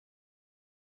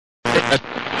Talk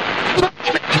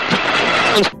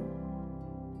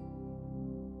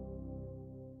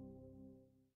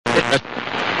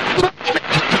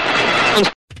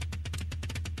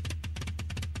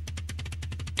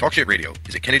Shit Radio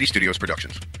is a Kennedy Studios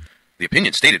Productions. The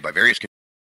opinions stated by various...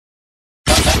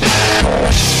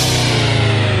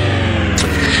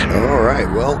 All right,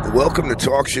 well, welcome to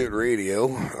Talk Shit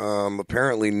Radio.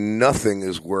 Apparently nothing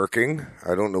is working.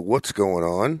 I don't know what's going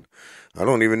on. I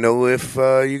don't even know if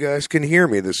you guys can hear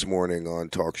me this morning on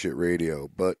Talk Shit Radio,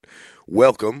 but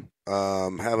welcome.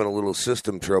 Having a little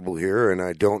system trouble here, and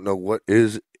I don't know what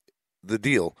is the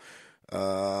deal.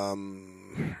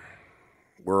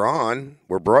 We're on,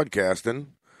 we're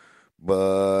broadcasting,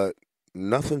 but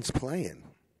nothing's playing.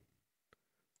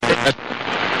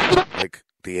 Like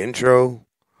the intro,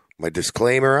 my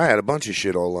disclaimer, I had a bunch of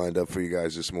shit all lined up for you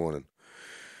guys this morning.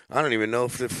 I don't even know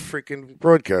if the freaking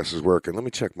broadcast is working. Let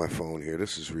me check my phone here.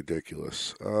 This is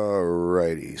ridiculous.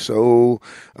 Alrighty. So,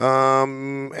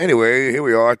 anyway, here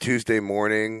we are, Tuesday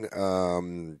morning.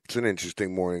 It's an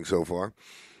interesting morning so far.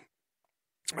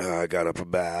 I got up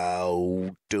about,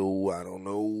 I don't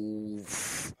know. Anyway,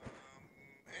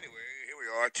 here we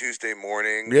are, Tuesday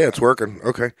morning. Yeah, it's working.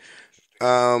 Okay.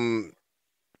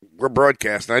 We're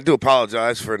broadcasting. I do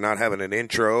apologize for not having an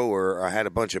intro, or I had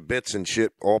a bunch of bits and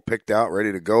shit all picked out,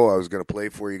 ready to go. I was going to play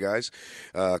for you guys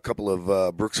a couple of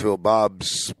Brooksville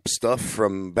Bob's stuff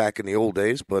from back in the old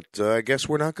days, but I guess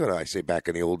we're not going to. I say back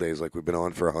in the old days like we've been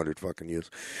on for 100 fucking years.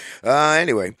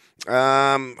 Anyway,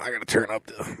 I got to turn up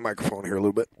the microphone here a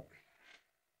little bit.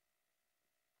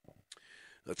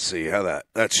 Let's see how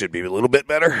that should be a little bit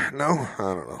better. No?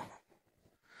 I don't know.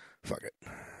 Fuck it.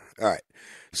 All right.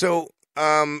 So,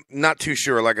 not too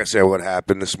sure, like I said, what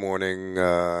happened this morning.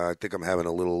 I think I'm having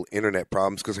a little internet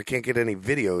problems because I can't get any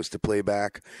videos to play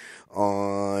back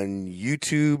on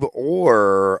YouTube,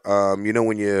 or,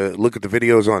 when you look at the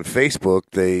videos on Facebook,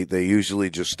 they usually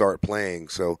just start playing.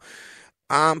 So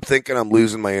I'm thinking I'm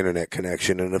losing my internet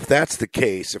connection, and if that's the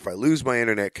case, if I lose my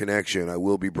internet connection, I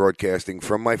will be broadcasting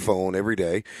from my phone every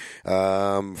day,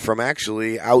 from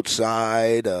actually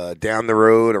outside, down the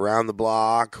road, around the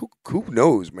block. Who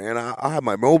knows, man? I'll have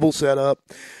my mobile set up,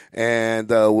 and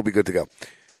we'll be good to go.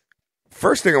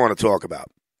 First thing I want to talk about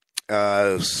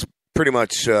is pretty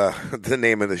much the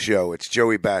name of the show. It's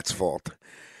Joey Bat's fault.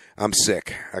 I'm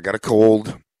sick. I got a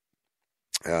cold.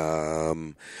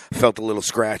 Felt a little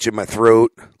scratch in my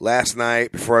throat last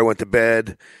night before I went to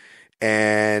bed,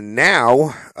 and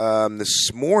now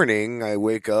this morning I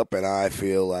wake up and I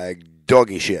feel like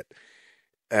doggy shit,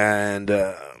 and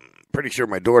pretty sure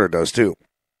my daughter does too.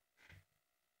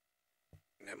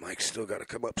 That mic's still got to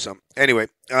come up some. Anyway,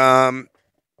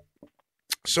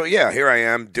 so yeah, here I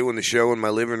am doing the show in my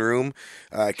living room.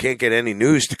 I can't get any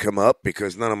news to come up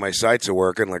because none of my sites are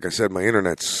working. Like I said, my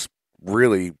internet's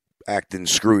really acting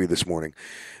screwy this morning.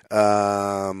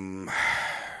 Like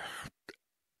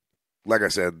I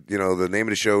said, the name of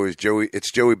the show is Joey.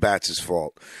 It's Joey Bat's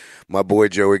fault. My boy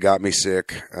Joey got me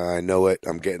sick. I know it.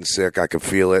 I'm getting sick. I can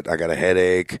feel it. I got a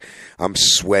headache. I'm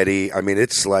sweaty. I mean,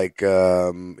 it's like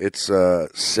it's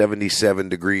 77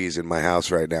 degrees in my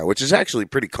house right now, which is actually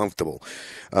pretty comfortable.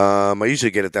 I usually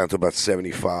get it down to about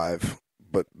 75,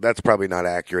 but that's probably not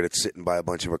accurate. It's sitting by a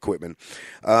bunch of equipment.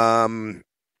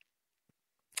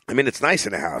 I mean, it's nice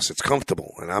in the house. It's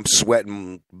comfortable, and I'm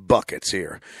sweating buckets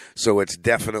here. So it's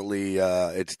definitely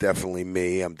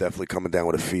me. I'm definitely coming down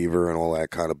with a fever and all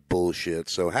that kind of bullshit.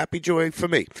 So happy joy for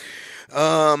me.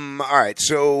 All right.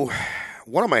 So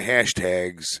one of my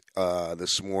hashtags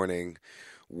this morning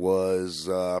was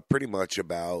pretty much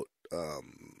about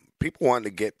people wanting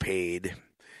to get paid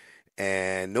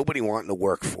and nobody wanting to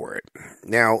work for it.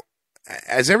 Now,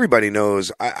 as everybody knows,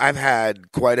 I've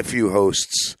had quite a few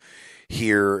hosts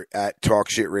here at Talk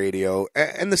Shit Radio,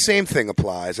 and the same thing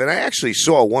applies. And I actually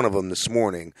saw one of them this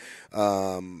morning.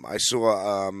 I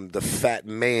saw the fat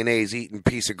mayonnaise-eating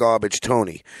piece of garbage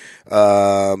Tony.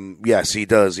 Yes, he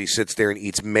does. He sits there and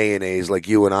eats mayonnaise like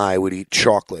you and I would eat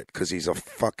chocolate because he's a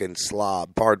fucking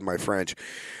slob. Pardon my French.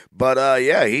 But,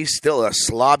 yeah, he's still a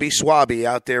slobby swabby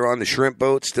out there on the shrimp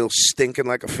boat, still stinking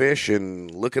like a fish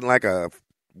and looking like a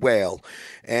whale.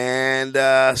 And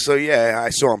so yeah, I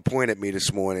saw him point at me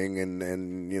this morning, and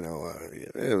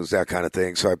it was that kind of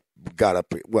thing. So I got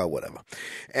up, well, whatever.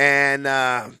 And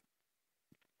I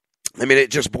mean,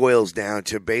 it just boils down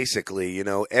to basically,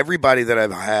 everybody that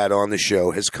I've had on the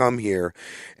show has come here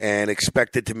and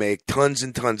expected to make tons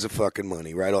and tons of fucking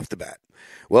money right off the bat.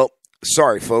 Well,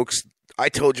 sorry, folks. I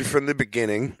told you from the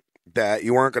beginning that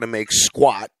you weren't going to make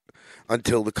squat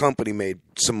until the company made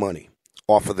some money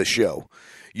off of the show.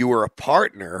 you were a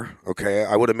partner, okay,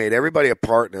 I would have made everybody a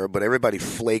partner, but everybody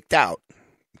flaked out.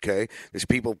 Okay, there's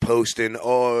people posting,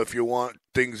 oh, if you want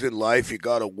things in life, you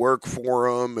got to work for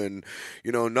them, and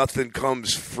nothing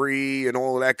comes free, and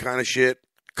all of that kind of shit,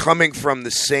 coming from the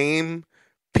same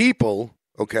people,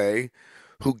 okay,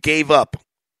 who gave up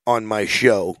on my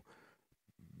show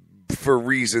for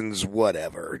reasons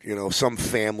whatever, some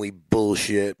family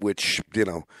bullshit, which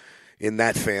in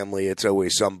that family, it's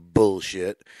always some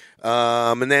bullshit.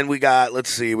 And then we got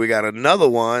another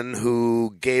one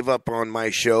who gave up on my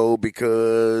show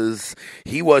because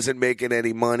he wasn't making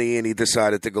any money and he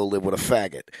decided to go live with a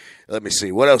faggot. Let me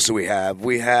see. What else do we have?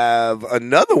 We have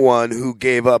another one who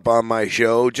gave up on my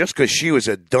show just because she was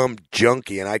a dumb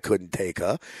junkie and I couldn't take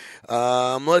her.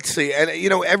 Let's see. And,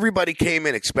 everybody came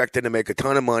in expecting to make a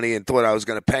ton of money and thought I was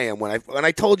going to pay him. When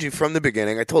I told you from the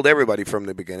beginning, I told everybody from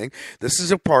the beginning, this is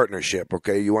a partnership,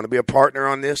 okay? You want to be a partner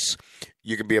on this?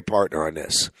 You can be a partner on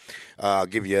this. I'll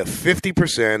give you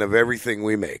 50% of everything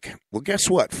we make. Well, guess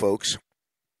what, folks?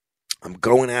 I'm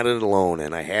going at it alone,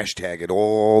 and I hashtag it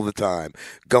all the time.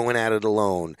 Going at it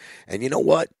alone. And you know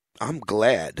what? I'm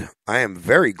glad. I am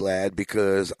very glad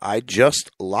because I just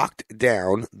locked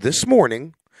down this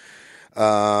morning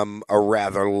a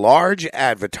rather large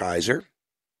advertiser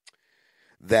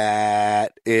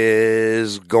that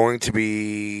is going to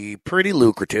be pretty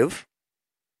lucrative.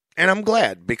 And I'm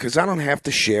glad because I don't have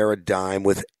to share a dime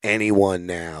with anyone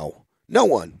now. No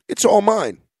one. It's all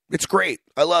mine. It's great.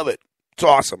 I love it. It's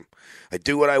awesome. I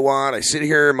do what I want. I sit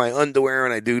here in my underwear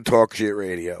and I do talk shit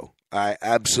radio. I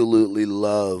absolutely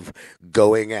love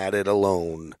going at it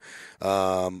alone.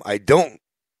 I don't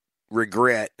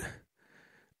regret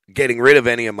getting rid of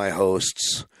any of my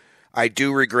hosts. I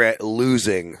do regret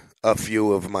losing a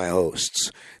few of my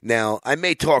hosts. Now, I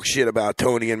may talk shit about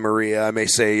Tony and Maria. I may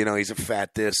say, he's a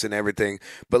fat this and everything.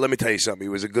 But let me tell you something. He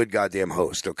was a good goddamn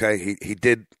host, okay? He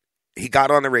got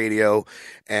on the radio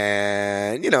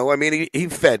and, he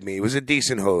fed me. He was a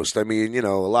decent host. A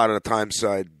lot of the times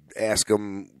I'd ask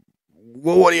him,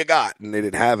 well, what do you got? And they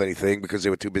didn't have anything because they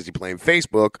were too busy playing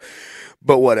Facebook.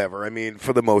 But whatever.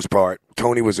 For the most part,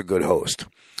 Tony was a good host.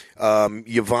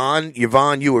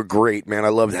 Yvonne, you were great, man. I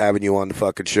loved having you on the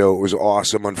fucking show. It was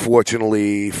awesome.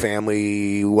 Unfortunately,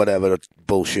 family, whatever the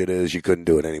bullshit is, you couldn't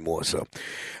do it anymore. So,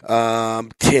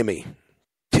 Tim,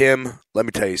 let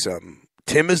me tell you something.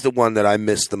 Tim is the one that I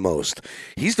miss the most.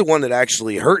 He's the one that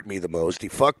actually hurt me the most. He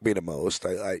fucked me the most.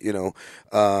 I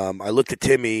looked at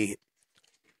Timmy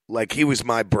like he was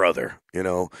my brother.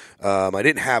 I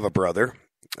didn't have a brother.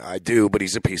 I do, but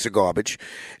he's a piece of garbage.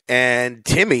 And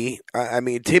Timmy,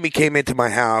 Timmy came into my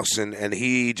house and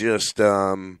he just,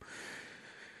 him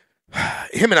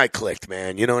and I clicked,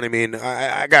 man. You know what I mean?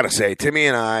 I got to say, Timmy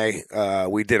and I,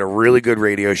 we did a really good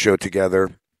radio show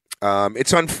together.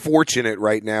 It's unfortunate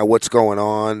right now what's going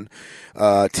on.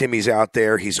 Timmy's out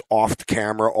there. He's off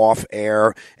camera, off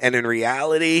air. And in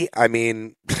reality, I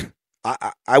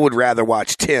would rather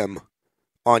watch Tim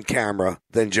on camera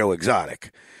than Joe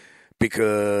Exotic.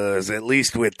 Because at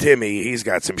least with Timmy, he's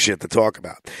got some shit to talk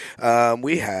about.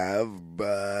 We have,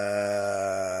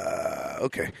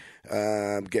 okay,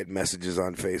 I'm getting messages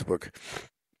on Facebook.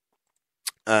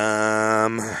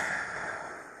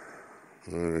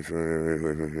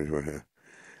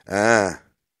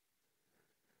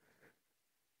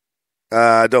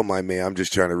 Don't mind me. I'm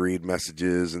just trying to read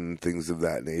messages and things of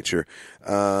that nature.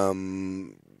 Let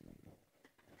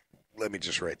me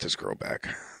just write this girl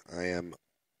back. I am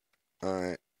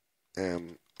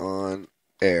on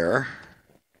air.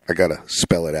 I gotta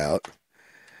spell it out.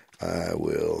 I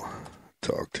will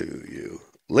talk to you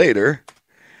later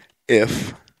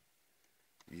if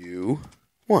you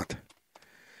want.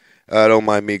 Don't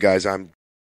mind me, guys. I'm